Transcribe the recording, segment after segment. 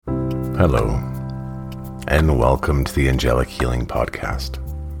Hello, and welcome to the Angelic Healing Podcast.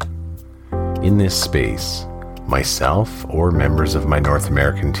 In this space, myself or members of my North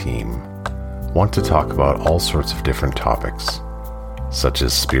American team want to talk about all sorts of different topics, such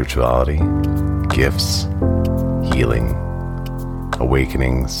as spirituality, gifts, healing,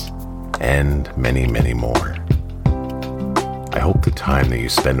 awakenings, and many, many more. I hope the time that you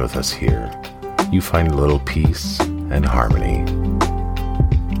spend with us here, you find a little peace and harmony,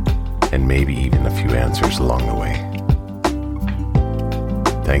 and maybe even a few answers along the way.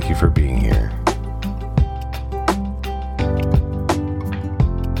 Thank you for being here.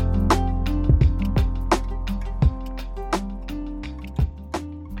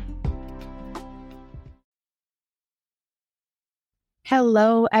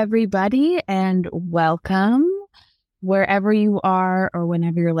 Hello, everybody, and welcome. Wherever you are or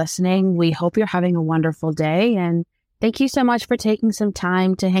whenever you're listening, we hope you're having a wonderful day, and thank you so much for taking some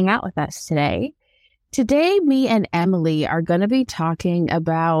time to hang out with us today. Today, me and Emily are going to be talking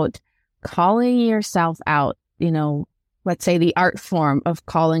about calling yourself out, let's say the art form of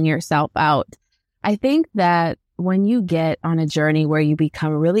calling yourself out. I think that when you get on a journey where you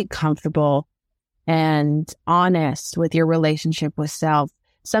become really comfortable and honest with your relationship with self,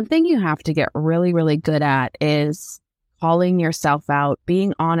 something you have to get really, really good at is calling yourself out,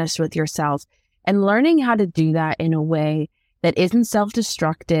 being honest with yourself, and learning how to do that in a way that isn't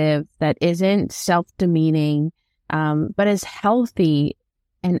self-destructive, that isn't self-demeaning, but is healthy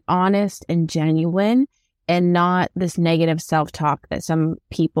and honest and genuine, and not this negative self-talk that some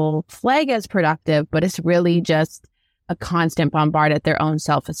people flag as productive, but it's really just a constant bombard at their own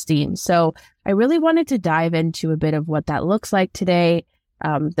self-esteem. So I really wanted to dive into a bit of what that looks like today,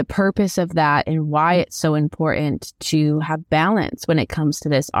 the purpose of that, and why it's so important to have balance when it comes to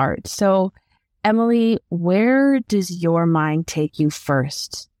this art. So Emily, where does your mind take you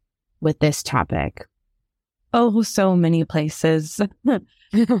first with this topic? Oh, so many places.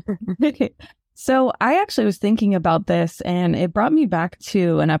 So I actually was thinking about this, and it brought me back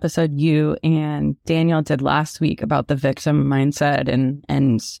to an episode you and Daniel did last week about the victim mindset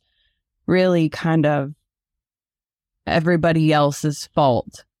and really kind of everybody else's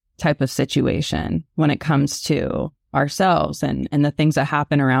fault type of situation when it comes to ourselves and the things that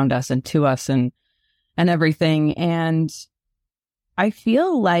happen around us and to us and everything. And I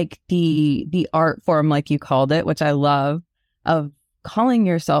feel like the art form, like you called it, which I love, of calling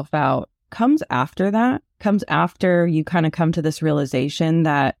yourself out comes after that, comes after you kind of come to this realization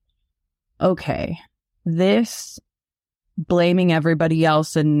that, okay, this blaming everybody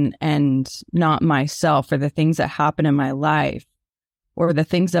else and not myself for the things that happen in my life or the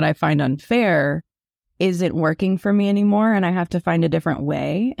things that I find unfair isn't working for me anymore, and I have to find a different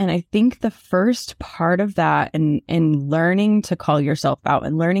way. And I think the first part of that and learning to call yourself out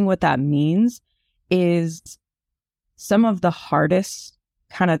and learning what that means is some of the hardest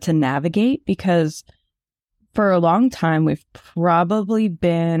kind of to navigate, because for a long time we've probably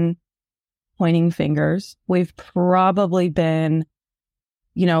been pointing fingers. We've probably been,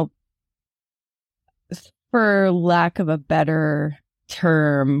 for lack of a better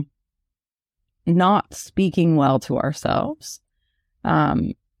term, not speaking well to ourselves,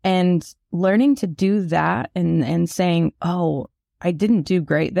 and learning to do that and saying, oh, I didn't do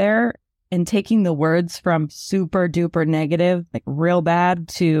great there, and taking the words from super duper negative, like real bad,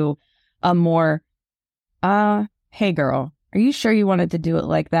 to a more, hey girl, are you sure you wanted to do it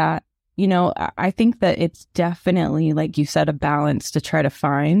like that? I think that it's definitely, like you said, a balance to try to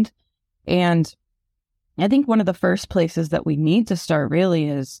find. And I think one of the first places that we need to start really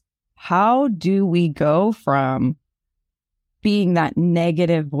is, how do we go from being that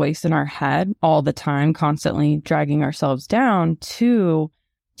negative voice in our head all the time, constantly dragging ourselves down, to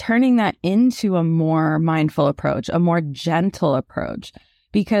turning that into a more mindful approach, a more gentle approach?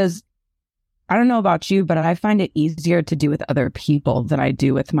 Because I don't know about you, but I find it easier to do with other people than I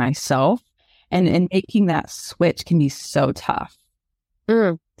do with myself. And making that switch can be so tough.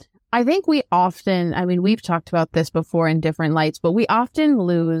 I think we often, we've talked about this before in different lights, but we often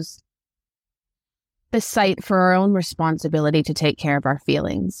lose the sight for our own responsibility to take care of our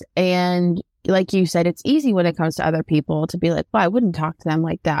feelings. And like you said, it's easy when it comes to other people to be like, well, I wouldn't talk to them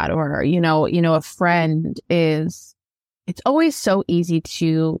like that. Or, a friend is, it's always so easy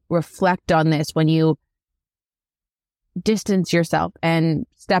to reflect on this when you distance yourself and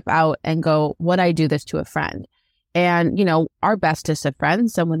step out and go, would I do this to a friend? And, our bestest of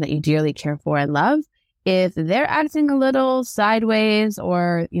friends, someone that you dearly care for and love, if they're acting a little sideways,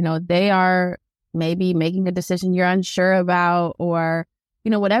 or, they are maybe making a decision you're unsure about, or,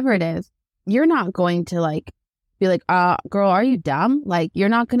 whatever it is, you're not going to be like, girl, are you dumb? Like, you're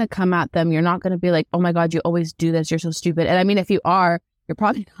not going to come at them. You're not going to be like, oh my God, you always do this. You're so stupid. And I mean, if you are, you're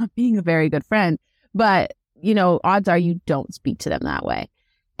probably not being a very good friend. But, you know, odds are you don't speak to them that way.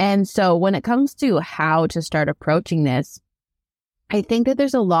 And so when it comes to how to start approaching this, I think that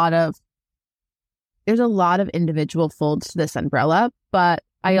there's a lot of individual folds to this umbrella. But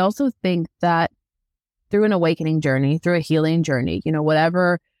I also think that through an awakening journey, through a healing journey, you know,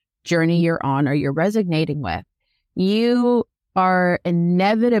 whatever journey you're on or you're resonating with, you are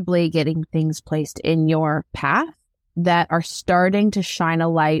inevitably getting things placed in your path that are starting to shine a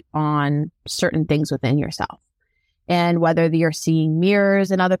light on certain things within yourself. And whether you're seeing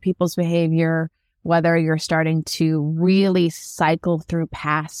mirrors in other people's behavior, whether you're starting to really cycle through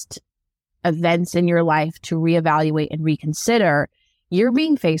past events in your life to reevaluate and reconsider, you're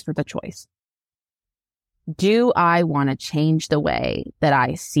being faced with a choice. Do I want to change the way that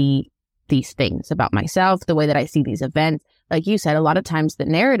I see these things about myself, the way that I see these events? Like you said, a lot of times the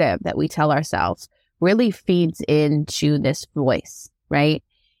narrative that we tell ourselves really feeds into this voice, right?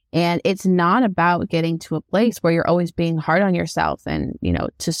 And it's not about getting to a place where you're always being hard on yourself and, you know,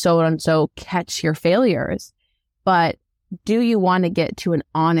 to so and so catch your failures. But do you want to get to an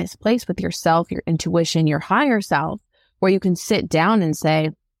honest place with yourself, your intuition, your higher self, where you can sit down and say,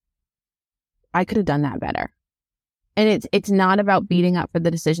 I could have done that better. And it's not about beating up for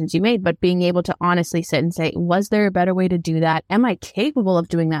the decisions you made, but being able to honestly sit and say, was there a better way to do that? Am I capable of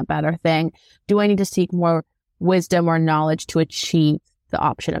doing that better thing? Do I need to seek more wisdom or knowledge to achieve the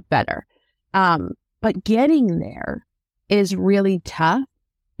option of better? But getting there is really tough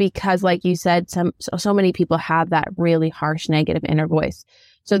because, like you said, so many people have that really harsh negative inner voice.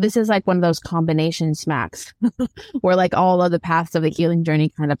 So this is like one of those combination smacks where like all of the paths of the healing journey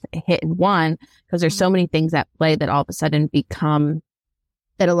kind of hit in one, because there's so many things at play that all of a sudden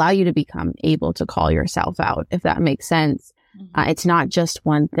that allow you to become able to call yourself out, if that makes sense. It's not just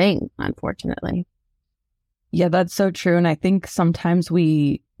one thing, unfortunately. Yeah, that's so true. And I think sometimes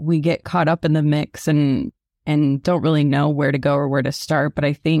we get caught up in the mix and don't really know where to go or where to start. But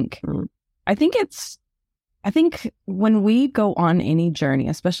I think when we go on any journey,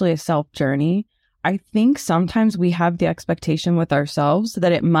 especially a self journey, I think sometimes we have the expectation with ourselves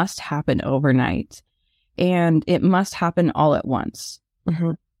that it must happen overnight and it must happen all at once.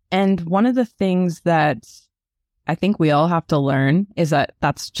 Mm-hmm. And one of the things that I think we all have to learn is that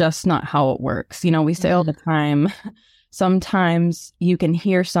that's just not how it works. You know, we say all the time, sometimes you can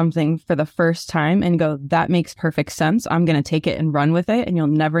hear something for the first time and go, that makes perfect sense. I'm going to take it and run with it, and you'll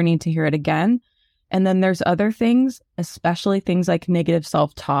never need to hear it again. And then there's other things, especially things like negative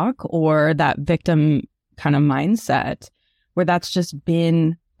self-talk or that victim kind of mindset, where that's just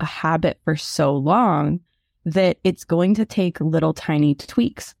been a habit for so long that it's going to take little tiny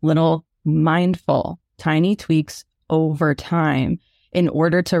tweaks, little mindful tiny tweaks over time in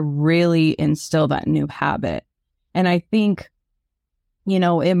order to really instill that new habit. And I think, you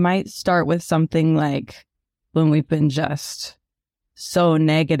know, it might start with something like when we've been just so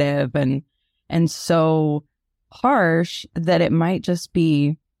negative and so harsh that it might just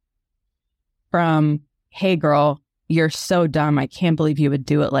be from, hey girl, you're so dumb. I can't believe you would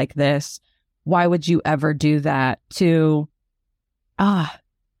do it like this. Why would you ever do that? To,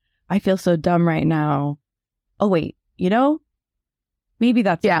 I feel so dumb right now. Oh, wait, you know, maybe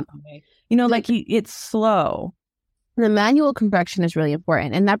that's, you know, like it's slow. The manual correction is really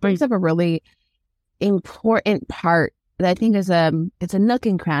important. And that brings up a really important part that I think is it's a nook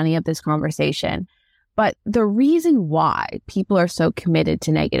and cranny of this conversation. But the reason why people are so committed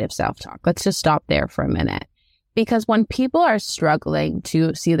to negative self-talk, let's just stop there for a minute. Because when people are struggling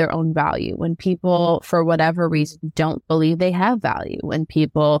to see their own value, when people, for whatever reason, don't believe they have value, when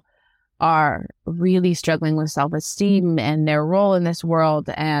people are really struggling with self-esteem and their role in this world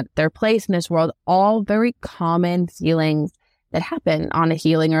and their place in this world, all very common feelings that happen on a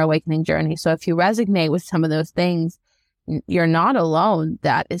healing or awakening journey. So if you resonate with some of those things, you're not alone.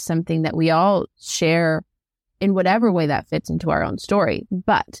 That is something that we all share in whatever way that fits into our own story.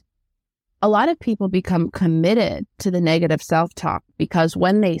 But a lot of people become committed to the negative self-talk because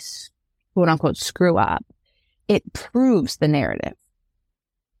when they quote unquote screw up, it proves the narrative.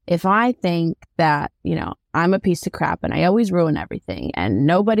 If I think that, you know, I'm a piece of crap and I always ruin everything and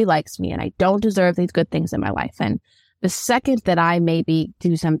nobody likes me and I don't deserve these good things in my life. And the second that I maybe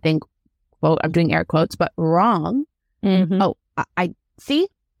do something, quote, I'm doing air quotes, but wrong. Mm-hmm. Oh, I see,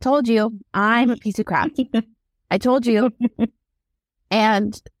 told you I'm a piece of crap. I told you.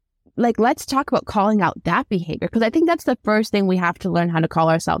 And like, let's talk about calling out that behavior. Because I think that's the first thing we have to learn how to call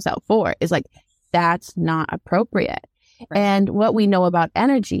ourselves out for is like, that's not appropriate. Right. And what we know about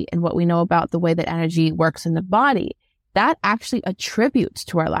energy and what we know about the way that energy works in the body, that actually attributes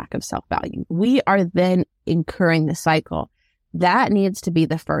to our lack of self-value. We are then incurring the cycle. That needs to be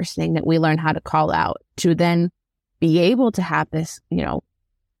the first thing that we learn how to call out to then be able to have this,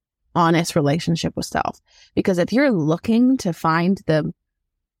 honest relationship with self. Because if you're looking to find the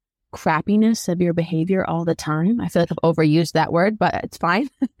crappiness of your behavior all the time, I feel like I've overused that word, but it's fine.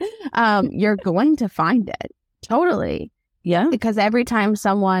 You're going to find it. Totally. Yeah. Because every time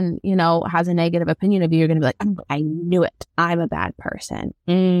someone, has a negative opinion of you, you're going to be like, oh, I knew it. I'm a bad person.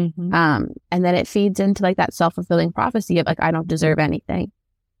 Mm-hmm. And then it feeds into like that self-fulfilling prophecy of like, I don't deserve anything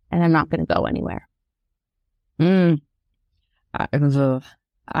and I'm not going to go anywhere.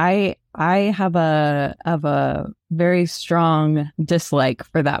 I have a very strong dislike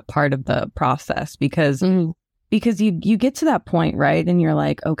for that part of the process because you get to that point, right? And you're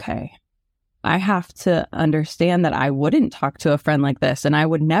like, okay, I have to understand that I wouldn't talk to a friend like this. And I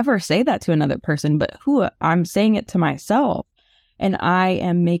would never say that to another person, but I'm saying it to myself. And I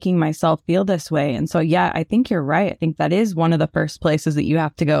am making myself feel this way. And so, yeah, I think you're right. I think that is one of the first places that you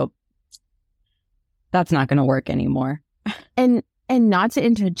have to go, that's not going to work anymore. And not to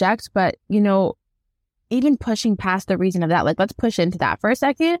interject, but, even pushing past the reason of that, like, let's push into that for a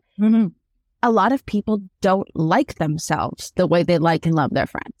second. Mm-hmm. A lot of people don't like themselves the way they like and love their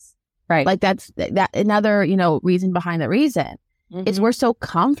friends. Right. Like that another, reason behind the reason is we're so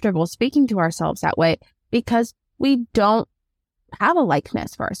comfortable speaking to ourselves that way because we don't have a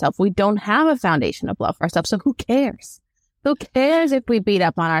likeness for ourselves. We don't have a foundation of love for ourselves. So who cares? Who cares if we beat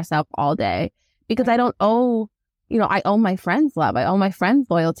up on ourselves all day? Because I don't owe, I owe my friends love. I owe my friends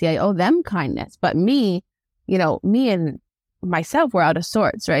loyalty. I owe them kindness. But me and myself, we're out of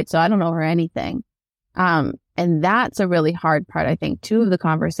sorts, right? So I don't owe her anything. And that's a really hard part, I think, too, of the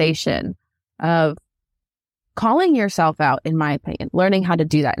conversation of calling yourself out, in my opinion. Learning how to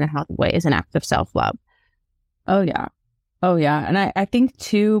do that in a healthy way is an act of self-love. Oh, yeah. And I think,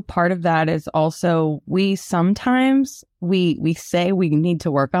 too, part of that is also we sometimes we say we need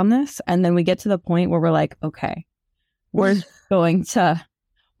to work on this. And then we get to the point where we're like, okay, we're going to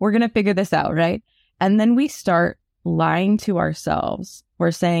figure this out, right? And then we start lying to ourselves.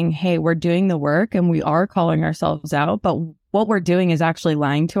 We're saying, hey, we're doing the work and we are calling ourselves out. But what we're doing is actually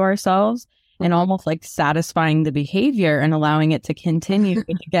lying to ourselves and almost like satisfying the behavior and allowing it to continue,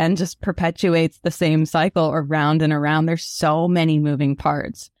 which again just perpetuates the same cycle around and around. There's so many moving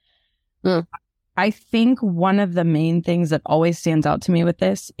parts. I think one of the main things that always stands out to me with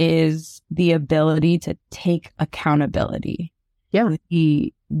this is the ability to take accountability. Yeah.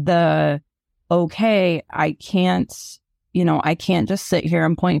 The okay, I can't just sit here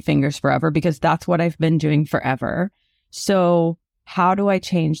and point fingers forever because that's what I've been doing forever. So how do I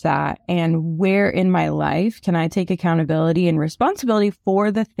change that? And where in my life can I take accountability and responsibility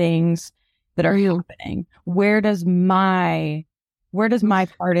for the things that are happening? Where does my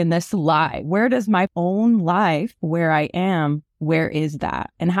part in this lie? Where does my own life, where I am, where is that?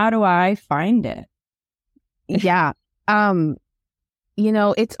 And how do I find it? Yeah.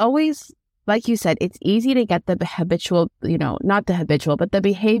 It's always, like you said, it's easy to get the habitual, not the habitual, but the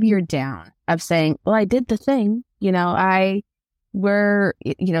behavior down of saying, well, I did the thing,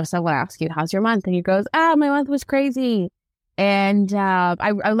 someone asks you, how's your month? And you goes, my month was crazy. And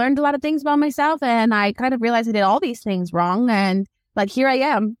I learned a lot of things about myself and I kind of realized I did all these things wrong. And like, here I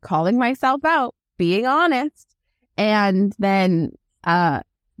am calling myself out, being honest. And then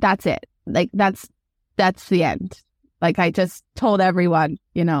that's it. Like, that's the end. Like, I just told everyone,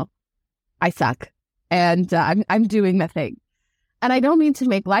 I suck and I'm doing the thing. And I don't mean to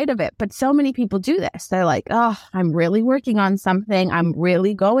make light of it, but so many people do this. They're like, oh, I'm really working on something. I'm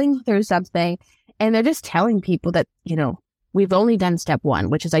really going through something. And they're just telling people that, we've only done step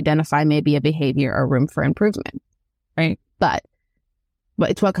one, which is identify maybe a behavior or room for improvement. Right. But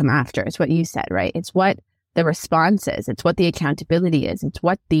it's what come after. It's what you said, right? It's what the response is. It's what the accountability is. It's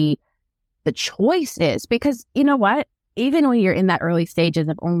what the choice is. Because you know what? Even when you're in that early stages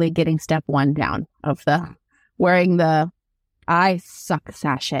of only getting step one down of the wearing the I suck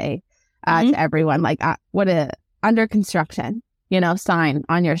sachet to everyone, like what a under construction, sign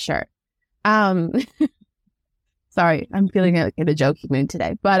on your shirt. Sorry, I'm feeling in a joking mood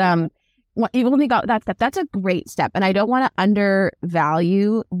today, but you've only got that step. That's a great step. And I don't want to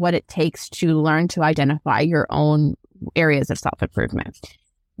undervalue what it takes to learn to identify your own areas of self-improvement.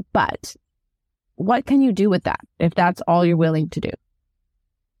 But what can you do with that if that's all you're willing to do?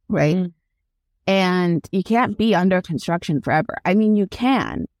 Right. Mm-hmm. And you can't be under construction forever. I mean, you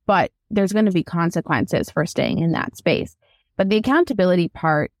can, but there's going to be consequences for staying in that space. But the accountability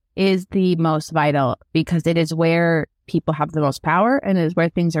part is the most vital because it is where people have the most power and is where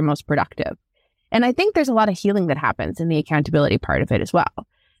things are most productive. And I think there's a lot of healing that happens in the accountability part of it as well.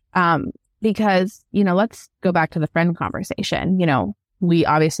 Because, let's go back to the friend conversation. We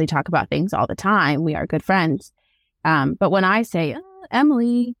obviously talk about things all the time. We are good friends. But when I say,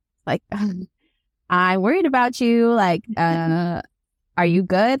 Emily, like, I'm worried about you, like, are you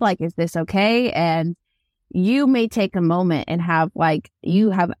good? Like, is this okay? And you may take a moment and you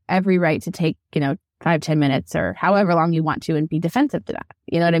have every right to take, 5-10 minutes or however long you want to and be defensive to that.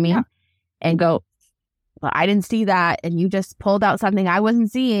 You know what I mean? Yeah. And go, well, I didn't see that. And you just pulled out something I wasn't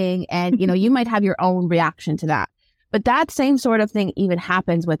seeing. And, you might have your own reaction to that. But that same sort of thing even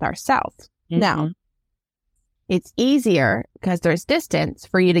happens with ourselves. Mm-hmm. Now, it's easier because there's distance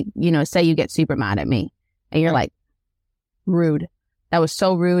for you to, say you get super mad at me and you're like, rude. That was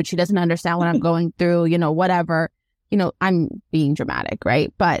so rude. She doesn't understand what I'm going through, whatever. I'm being dramatic,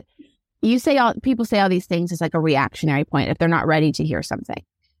 right? But people say all these things as like a reactionary point if they're not ready to hear something.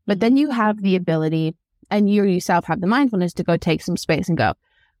 But then you have the ability and you yourself have the mindfulness to go take some space and go,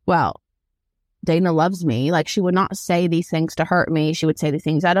 well, Dana loves me. Like, she would not say these things to hurt me. She would say these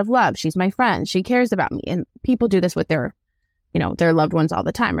things out of love. She's my friend. She cares about me. And people do this with their loved ones all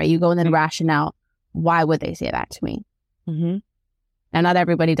the time, right? You go in the rationale. Why would they say that to me? Mm-hmm. And not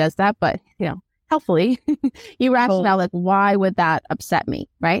everybody does that, but, helpfully you rationale, like, why would that upset me?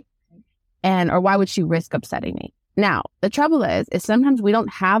 Right. Or why would she risk upsetting me? Now, the trouble is sometimes we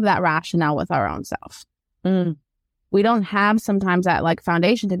don't have that rationale with our own self. Mm. We don't have sometimes that like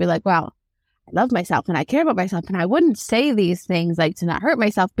foundation to be like, well, I love myself and I care about myself and I wouldn't say these things like to not hurt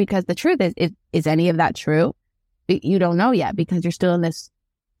myself, because the truth is any of that true? You don't know yet because you're still in this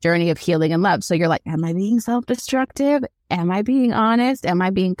journey of healing and love. So you're like, am I being self-destructive? Am I being honest? Am I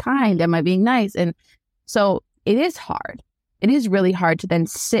being kind? Am I being nice? And so it is hard. It is really hard to then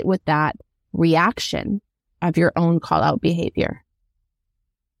sit with that reaction of your own call out behavior.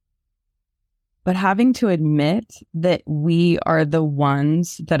 But having to admit that we are the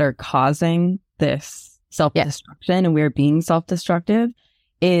ones that are causing this self-destruction and we're being self-destructive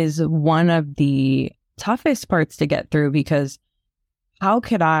is one of the toughest parts to get through, because how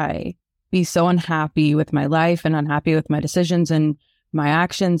could I be so unhappy with my life and unhappy with my decisions and my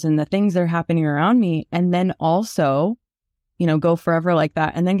actions and the things that are happening around me, and then also, go forever like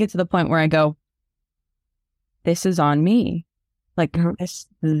that, and then get to the point where I go, this is on me. Like,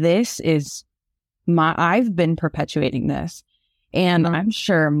 this is I've been perpetuating this. And I'm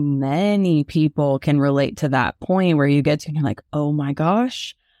sure many people can relate to that point where you get to, and you're like, oh my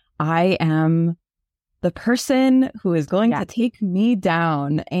gosh, I am the person who is going to take me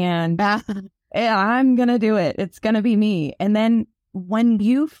down, and I'm going to do it. It's going to be me. And then when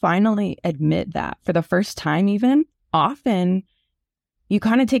you finally admit that for the first time, even often you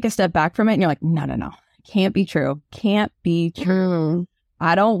kind of take a step back from it and you're like, no, can't be true. Can't be true.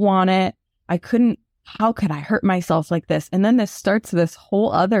 I don't want it. How could I hurt myself like this? And then this starts this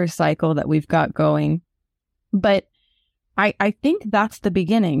whole other cycle that we've got going. But I think that's the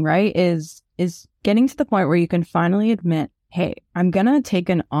beginning, right? Is getting to the point where you can finally admit, hey, I'm going to take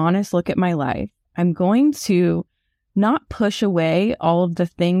an honest look at my life. I'm going to not push away all of the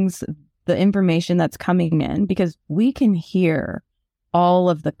things, the information that's coming in, because we can hear all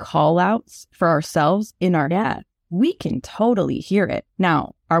of the call outs for ourselves in our head. We can totally hear it.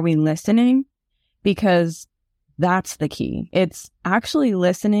 Now, are we listening? Because that's the key. It's actually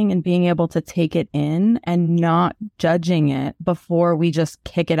listening and being able to take it in and not judging it before we just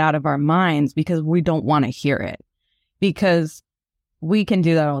kick it out of our minds because we don't want to hear it. Because we can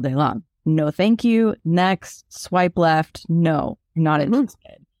do that all day long. No, thank you. Next, swipe left. No, not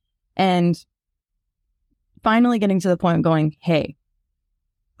interested. And finally getting to the point of going, hey,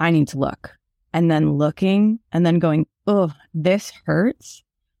 I need to look. And then looking and then going, oh, this hurts,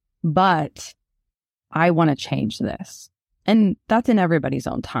 but I want to change this. And that's in everybody's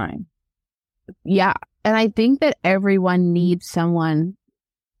own time. Yeah. And I think that everyone needs someone,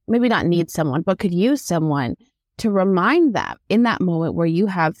 maybe not needs someone, but could use someone to remind them in that moment where you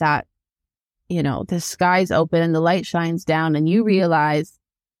have that, the sky's open and the light shines down and you realize,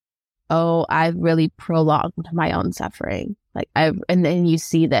 oh, I've really prolonged my own suffering. And then you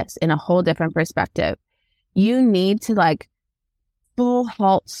see this in a whole different perspective. You need to full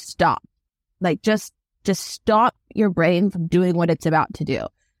halt stop. Just stop your brain from doing what it's about to do,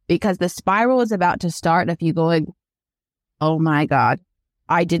 because the spiral is about to start if you going, oh my God,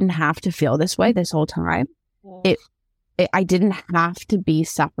 I didn't have to feel this way this whole time. I didn't have to be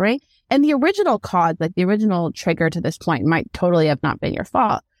suffering. And the original cause, the original trigger to this point might totally have not been your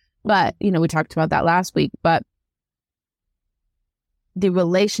fault. But, we talked about that last week, but the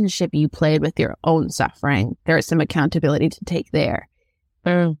relationship you played with your own suffering, there is some accountability to take there.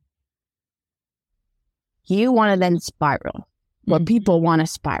 You want to then spiral. What people want to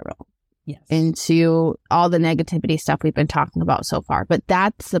spiral into all the negativity stuff we've been talking about so far. But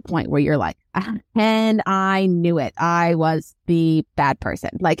that's the point where you're like, and I knew it. I was the bad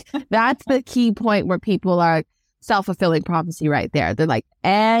person. Like, that's the key point where people are self-fulfilling prophecy right there. They're like,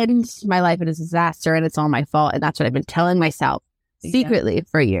 and my life is a disaster and it's all my fault. And that's what I've been telling myself secretly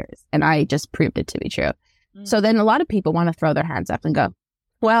for years. And I just proved it to be true. So then a lot of people want to throw their hands up and go,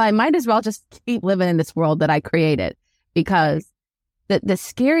 well, I might as well just keep living in this world that I created, because the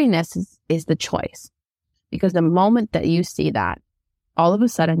scariness is the choice. Because the moment that you see that, all of a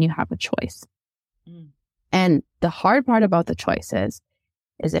sudden you have a choice. And the hard part about the choice is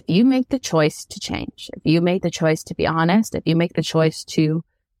if you make the choice to change, if you make the choice to be honest, if you make the choice to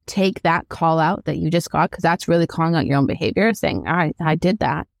take that call out that you just got, because that's really calling out your own behavior, saying, all right, I did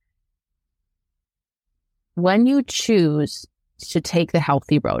that. When you choose to take the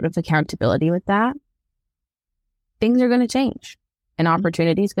healthy road of accountability with that, things are going to change. An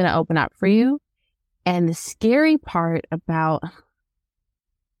opportunity is going to open up for you. And the scary part about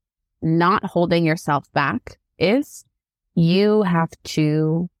not holding yourself back is you have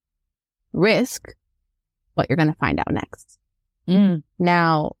to risk what you're going to find out next.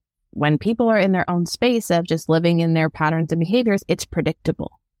 Now, when people are in their own space of just living in their patterns and behaviors, it's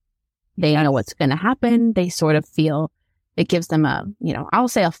predictable. They know what's going to happen. They sort of feel it gives them a, I'll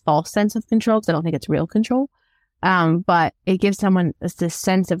say a false sense of control, because I don't think it's real control. But it gives someone this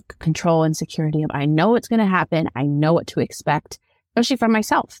sense of control and security of, I know what's going to happen. I know what to expect, especially from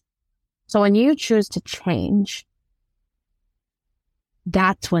myself. So when you choose to change,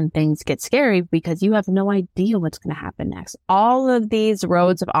 that's when things get scary, because you have no idea what's going to happen next. All of these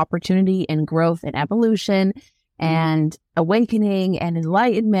roads of opportunity and growth and evolution and awakening and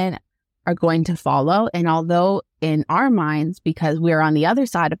enlightenment are going to follow. And although in our minds, because we're on the other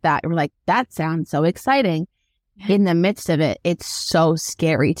side of that, we're like, that sounds so exciting. In the midst of it, it's so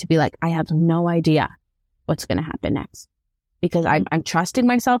scary to be like, I have no idea what's going to happen next, because I'm trusting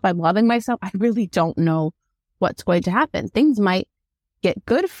myself. I'm loving myself. I really don't know what's going to happen. Things might get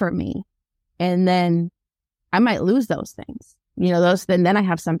good for me, and then I might lose those things. Then I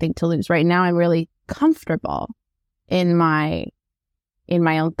have something to lose. Right now, I'm really comfortable in my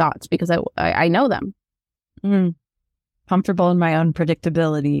own thoughts, because I know them. Comfortable in my own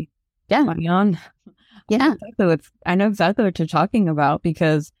predictability. Yeah. I know exactly what you're talking about,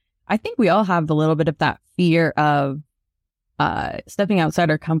 because I think we all have a little bit of that fear of stepping outside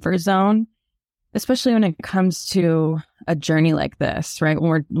our comfort zone, especially when it comes to a journey like this, right?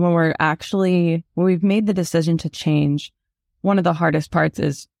 When we've made the decision to change, one of the hardest parts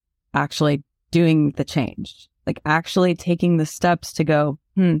is actually doing the change, like actually taking the steps to go,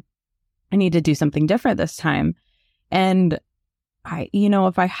 I need to do something different this time. And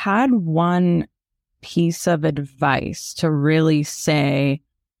if I had one piece of advice to really say,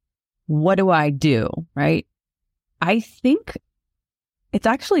 what do I do? Right? I think it's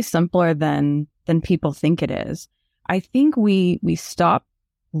actually simpler than people think it is. I think we stop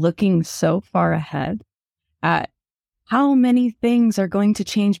looking so far ahead at how many things are going to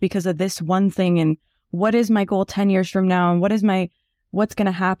change because of this one thing, and what is my goal 10 years from now, and what's going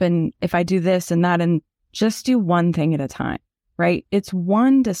to happen if I do this and that, and just do one thing at a time, right? It's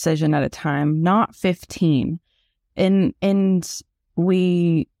one decision at a time, not 15. And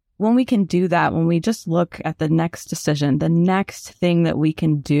when we can do that, when we just look at the next decision, the next thing that we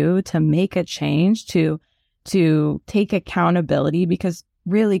can do to make a change, to take accountability, because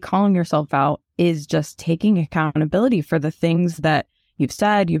really calling yourself out is just taking accountability for the things that you've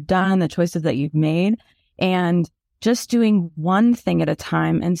said, you've done, the choices that you've made, and just doing one thing at a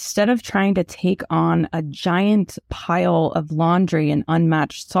time instead of trying to take on a giant pile of laundry and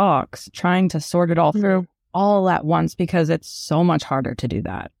unmatched socks, trying to sort it all through all at once, because it's so much harder to do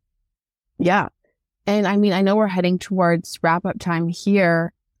that. Yeah. And I mean, I know we're heading towards wrap up time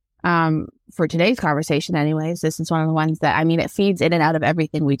here for today's conversation anyways. This is one of the ones that, I mean, it feeds in and out of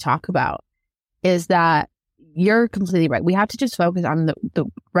everything we talk about, is that you're completely right. We have to just focus on the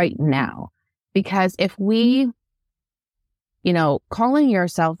right now, because if we, calling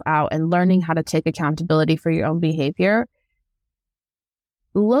yourself out and learning how to take accountability for your own behavior,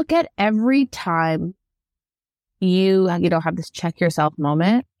 look at every time you have this check yourself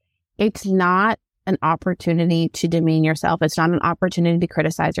moment. It's not an opportunity to demean yourself. It's not an opportunity to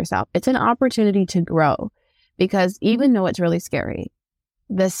criticize yourself. It's an opportunity to grow, because even though it's really scary,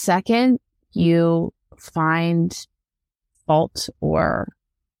 the second you find fault or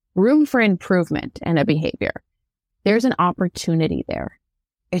room for improvement in a behavior, there's an opportunity there.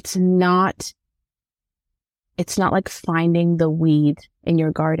 It's not like finding the weed in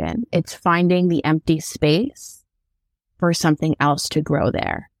your garden. It's finding the empty space for something else to grow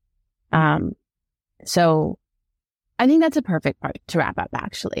there. So I think that's a perfect part to wrap up,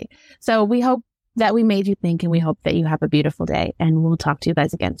 actually. So we hope that we made you think, and we hope that you have a beautiful day, and we'll talk to you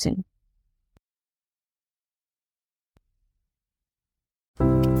guys again soon.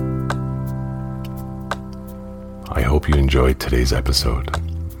 I hope you enjoyed today's episode.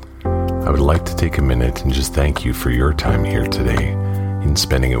 I would like to take a minute and just thank you for your time here today in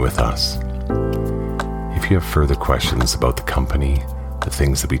spending it with us. If you have further questions about the company, the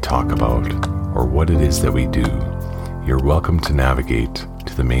things that we talk about, or what it is that we do, you're welcome to navigate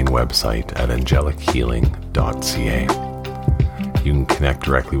to the main website at angelichealing.ca. You can connect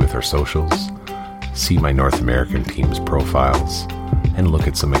directly with our socials, see my North American team's profiles, and look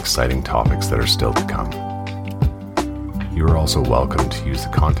at some exciting topics that are still to come. You are also welcome to use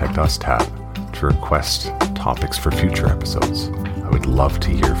the Contact Us tab to request topics for future episodes. I would love to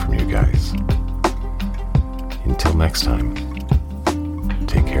hear from you guys. Until next time,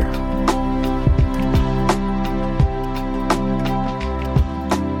 take care.